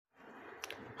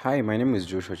Hi, my name is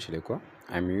Joshua Chilekwa.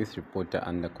 I'm a youth reporter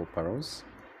under Coparos,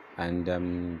 and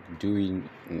I'm doing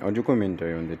an audio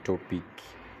commentary on the topic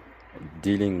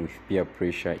dealing with peer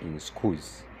pressure in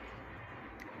schools.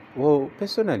 Well,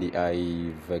 personally,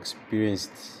 I've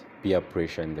experienced peer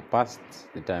pressure in the past,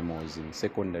 the time I was in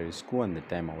secondary school and the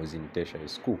time I was in tertiary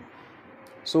school.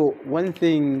 So, one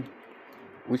thing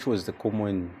which was the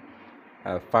common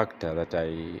factor that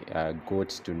I got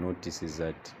to notice is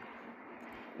that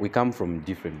we come from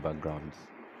different backgrounds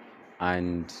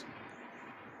and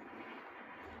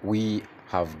we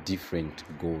have different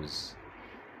goals.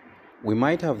 We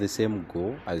might have the same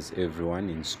goal as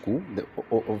everyone in school.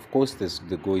 Of course,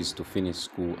 the goal is to finish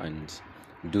school and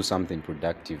do something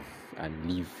productive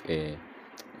and live a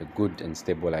good and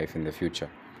stable life in the future.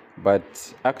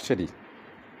 But actually,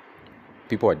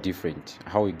 people are different.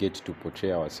 How we get to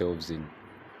portray ourselves in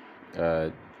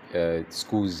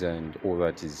schools and all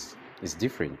that is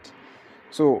different.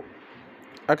 So,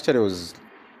 actually, I was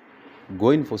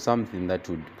going for something that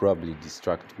would probably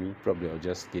distract me. Probably I'll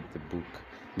just get the book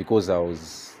because I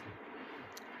was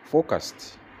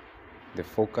focused. The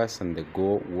focus and the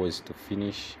goal was to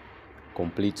finish,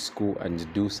 complete school,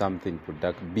 and do something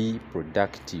be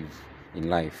productive in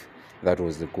life. That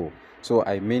was the goal. So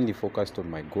I mainly focused on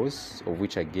my goals, of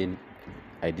which again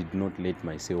I did not let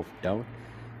myself down.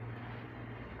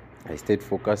 I stayed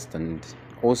focused, and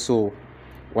also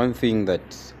one thing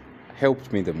that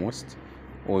helped me the most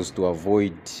was to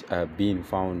avoid being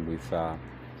found with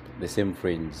the same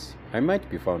friends. I might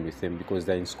be found with them because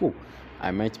they're in school. I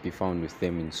might be found with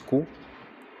them in school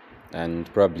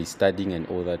and probably studying and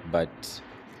all that, but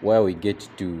while we get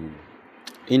to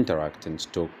interact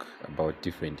and talk about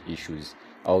different issues,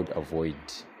 I would avoid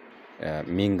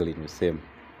mingling with them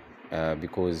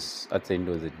because at the end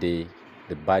of the day,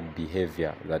 the bad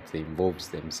behavior that they involves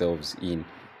themselves in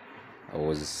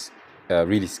was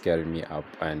really scaring me up,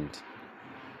 and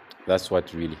that's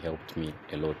what really helped me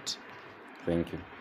a lot. Thank you.